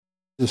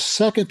The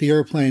second the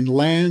airplane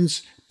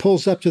lands,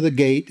 pulls up to the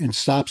gate and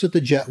stops at the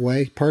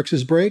jetway, parks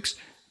his brakes,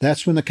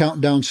 that's when the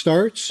countdown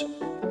starts.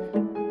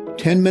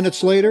 10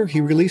 minutes later, he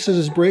releases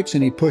his brakes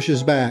and he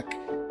pushes back.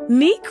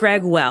 Meet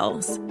Greg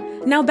Wells.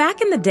 Now, back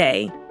in the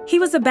day, he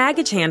was a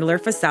baggage handler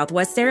for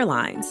Southwest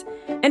Airlines.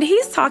 And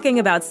he's talking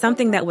about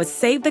something that would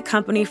save the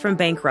company from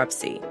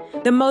bankruptcy,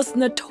 the most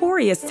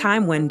notorious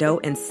time window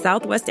in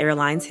Southwest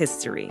Airlines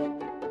history,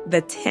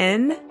 the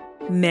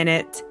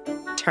 10-minute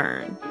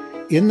turn.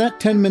 In that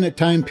 10-minute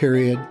time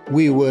period,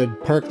 we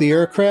would park the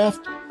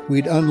aircraft,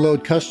 we'd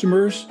unload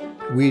customers,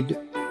 we'd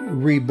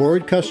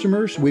reboard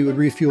customers, we would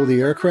refuel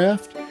the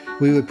aircraft,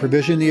 we would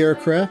provision the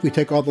aircraft, we'd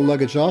take all the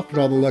luggage off, put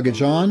all the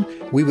luggage on,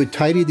 we would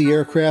tidy the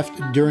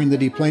aircraft during the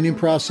deplaning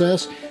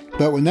process.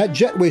 But when that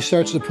jetway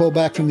starts to pull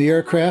back from the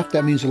aircraft,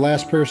 that means the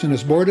last person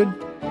is boarded.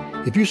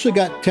 If you still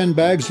got 10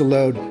 bags to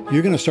load,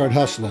 you're going to start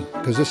hustling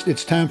because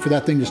it's time for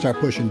that thing to start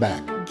pushing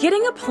back.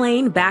 Getting a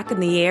plane back in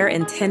the air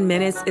in 10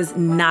 minutes is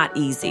not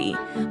easy,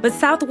 but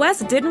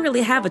Southwest didn't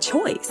really have a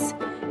choice.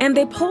 And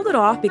they pulled it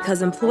off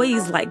because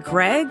employees like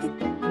Greg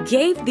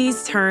gave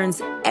these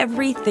turns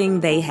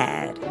everything they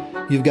had.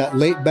 You've got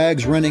late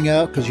bags running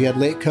out because you had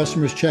late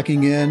customers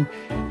checking in,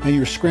 and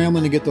you're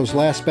scrambling to get those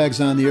last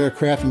bags on the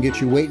aircraft and get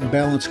your weight and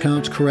balance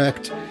counts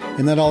correct.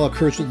 And that all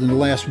occurs within the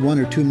last 1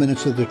 or 2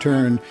 minutes of the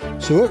turn.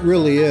 So it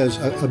really is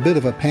a bit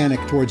of a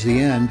panic towards the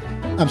end.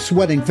 I'm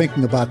sweating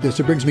thinking about this.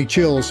 It brings me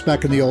chills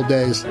back in the old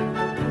days.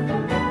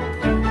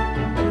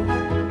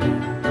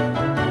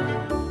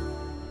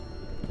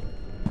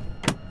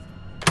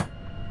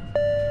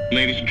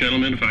 Ladies and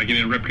gentlemen, if I can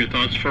interrupt your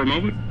thoughts for a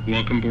moment,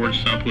 welcome aboard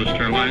Southwest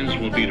Airlines.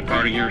 We'll be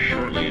departing here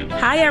shortly.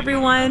 Hi,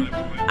 everyone.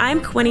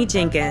 I'm Quinny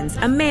Jenkins,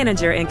 a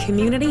manager in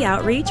community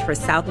outreach for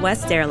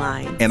Southwest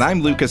Airlines. And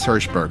I'm Lucas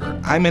Hirschberger.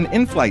 I'm an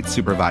in-flight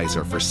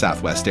supervisor for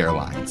Southwest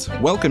Airlines.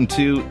 Welcome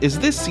to Is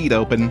This Seat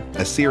Open?,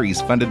 a series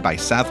funded by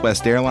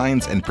Southwest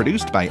Airlines and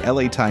produced by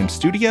LA Times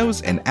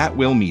Studios and At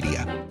Will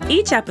Media.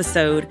 Each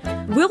episode,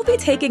 we'll be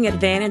taking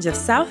advantage of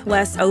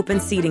Southwest's open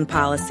seating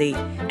policy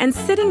and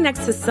sitting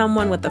next to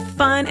someone with a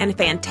fun and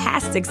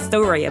fantastic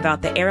story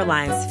about the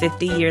airline's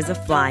 50 years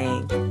of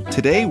flying.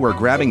 Today, we're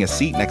grabbing a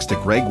seat next to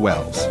Greg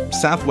Wells,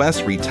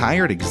 Southwest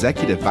retired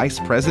Executive Vice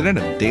President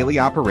of Daily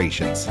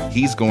Operations.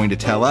 He's going to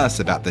tell us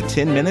about the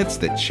 10 minutes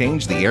that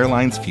changed the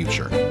airline's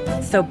future.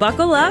 So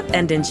buckle up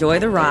and enjoy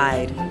the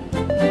ride.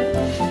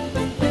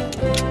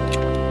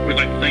 We'd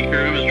like to thank you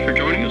very much for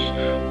joining us.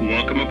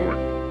 Welcome aboard.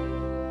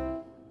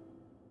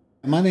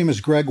 My name is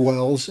Greg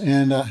Wells,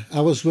 and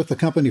I was with the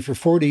company for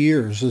 40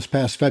 years this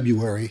past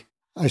February.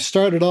 I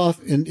started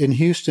off in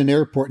Houston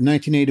Airport in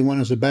 1981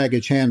 as a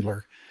baggage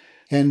handler.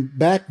 And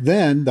back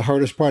then, the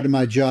hardest part of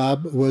my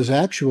job was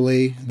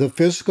actually the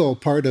physical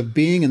part of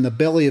being in the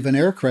belly of an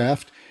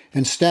aircraft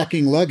and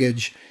stacking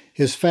luggage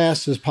as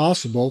fast as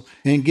possible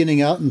and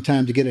getting out in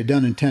time to get it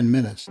done in 10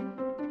 minutes.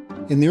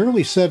 In the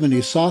early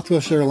 70s,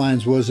 Southwest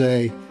Airlines was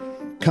a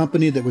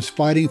company that was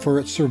fighting for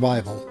its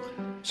survival.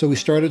 So we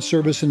started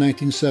service in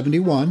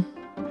 1971.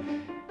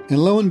 And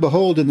lo and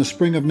behold, in the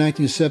spring of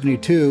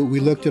 1972, we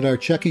looked at our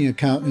checking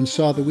account and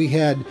saw that we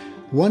had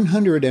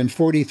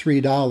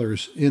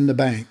 $143 in the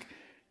bank.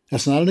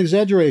 That's not an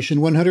exaggeration,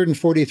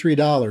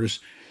 $143.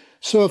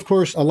 So, of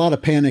course, a lot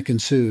of panic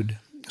ensued.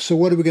 So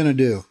what are we going to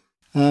do?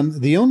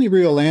 The only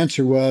real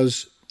answer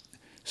was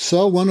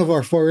sell one of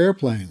our 4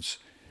 airplanes.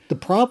 The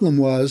problem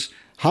was,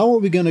 how are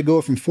we going to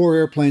go from 4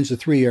 airplanes to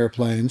 3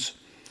 airplanes,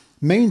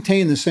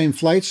 maintain the same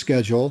flight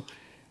schedule,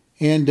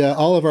 and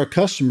all of our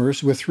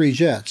customers with 3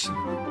 jets?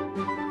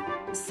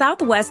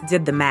 Southwest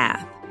did the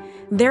math.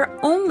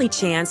 Their only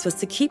chance was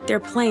to keep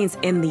their planes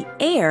in the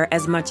air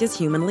as much as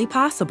humanly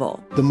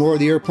possible. The more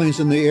the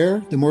airplanes in the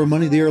air, the more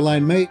money the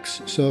airline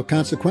makes. So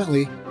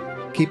consequently,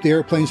 keep the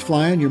airplanes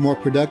flying, you're more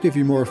productive,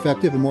 you're more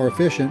effective and more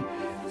efficient,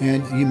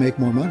 and you make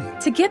more money.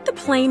 To get the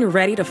plane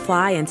ready to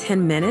fly in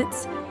 10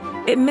 minutes,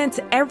 it meant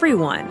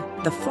everyone,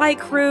 the flight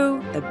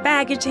crew, the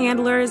baggage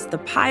handlers, the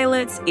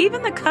pilots,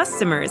 even the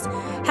customers,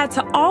 had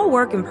to all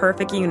work in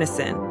perfect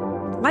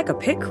unison, like a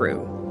pit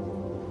crew.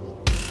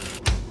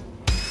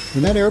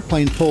 When that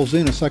airplane pulls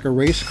in, it's like a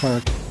race car.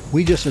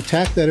 We just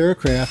attack that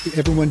aircraft.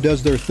 Everyone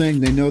does their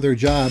thing. They know their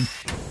job.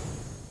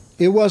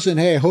 It wasn't,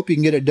 hey, I hope you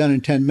can get it done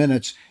in 10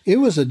 minutes. It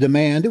was a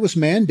demand. It was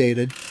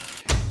mandated.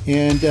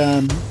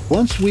 And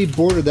once we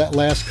boarded that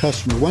last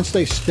customer, once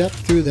they stepped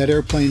through that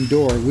airplane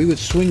door, we would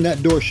swing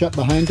that door shut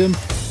behind them.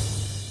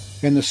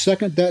 And the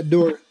second that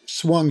door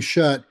swung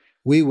shut,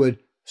 we would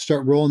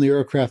start rolling the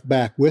aircraft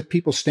back with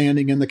people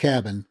standing in the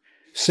cabin.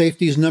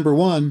 Safety's number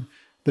one.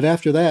 But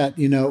after that,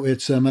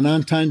 it's an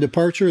on-time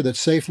departure that's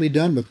safely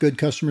done with good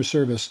customer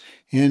service.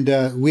 And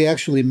we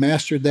actually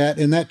mastered that,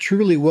 and that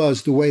truly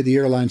was the way the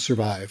airline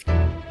survived.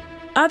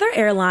 Other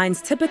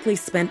airlines typically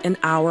spent an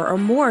hour or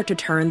more to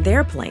turn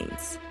their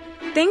planes.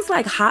 Things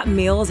like hot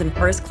meals and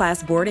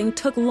first-class boarding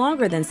took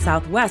longer than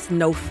Southwest's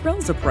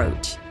no-frills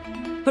approach.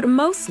 But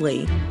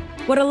mostly,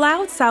 what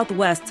allowed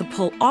Southwest to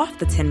pull off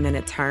the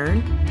 10-minute turn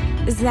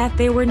is that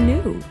they were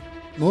new.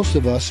 Most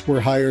of us were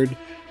hired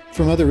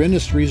from other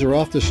industries or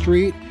off the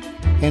street,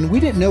 And we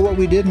didn't know what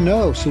we didn't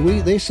know. So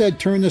they said,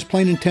 turn this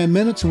plane in 10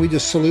 minutes, and we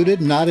just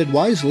saluted, nodded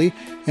wisely,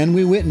 and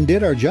we went and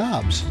did our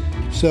jobs.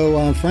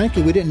 So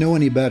frankly, we didn't know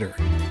any better.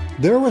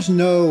 There was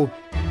no,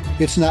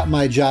 it's not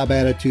my job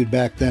attitude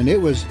back then.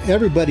 It was,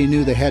 everybody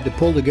knew they had to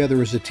pull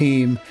together as a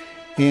team.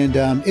 And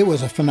it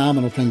was a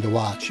phenomenal thing to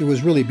watch. It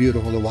was really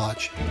beautiful to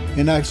watch.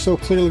 And I so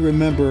clearly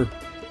remember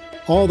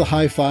all the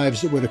high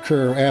fives that would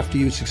occur after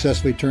you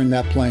successfully turned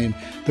that plane.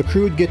 The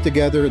crew would get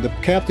together, the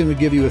captain would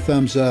give you a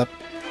thumbs up,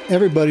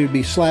 everybody would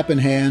be slapping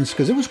hands,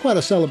 because it was quite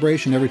a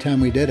celebration every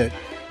time we did it.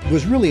 It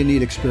was really a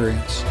neat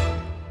experience.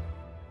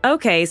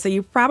 Okay, so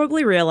you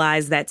probably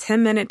realize that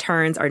 10-minute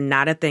turns are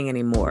not a thing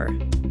anymore.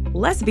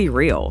 Let's be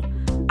real.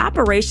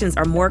 Operations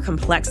are more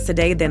complex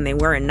today than they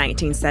were in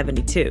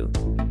 1972.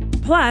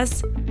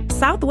 Plus,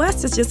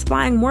 Southwest is just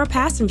flying more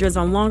passengers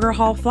on longer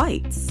haul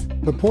flights.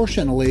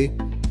 Proportionally,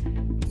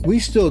 we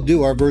still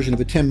do our version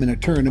of a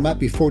 10-minute turn. It might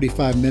be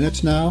 45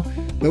 minutes now,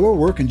 but we're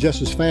working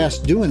just as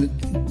fast, doing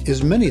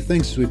as many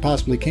things as we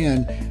possibly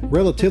can,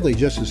 relatively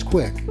just as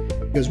quick,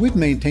 because we've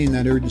maintained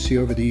that urgency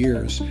over the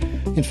years.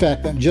 In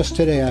fact, just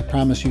today, I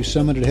promise you,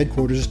 someone at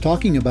headquarters is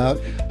talking about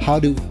how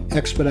to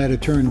expedite a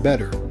turn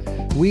better.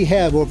 We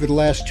have, over the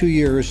last 2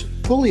 years,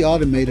 fully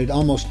automated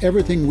almost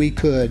everything we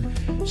could,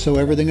 so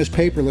everything is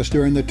paperless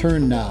during the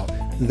turn now.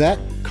 That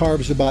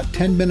carves about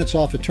 10 minutes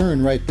off a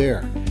turn right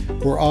there.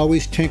 We're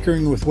always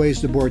tinkering with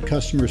ways to board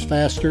customers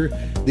faster.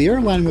 The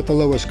airline with the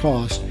lowest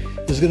cost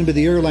is going to be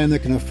the airline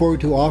that can afford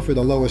to offer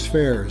the lowest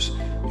fares.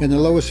 And the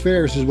lowest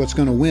fares is what's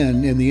going to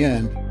win in the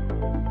end.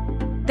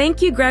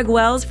 Thank you, Greg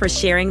Wells, for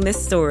sharing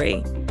this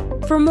story.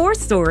 For more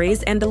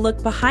stories and to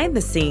look behind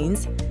the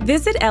scenes,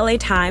 visit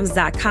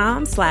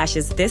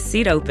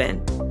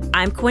latimes.com/isthisseatopen.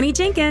 I'm Quinny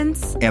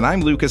Jenkins. And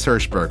I'm Lucas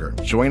Hirschberger.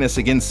 Join us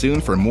again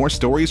soon for more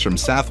stories from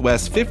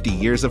Southwest's 50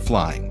 years of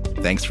flying.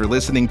 Thanks for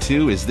listening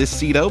to Is This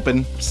Seat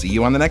Open? See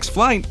you on the next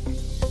flight.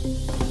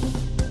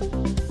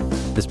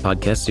 This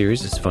podcast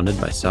series is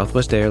funded by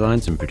Southwest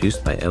Airlines and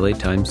produced by LA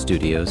Times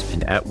Studios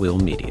and At Will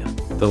Media.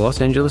 The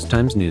Los Angeles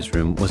Times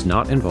newsroom was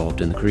not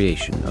involved in the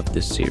creation of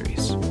this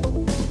series.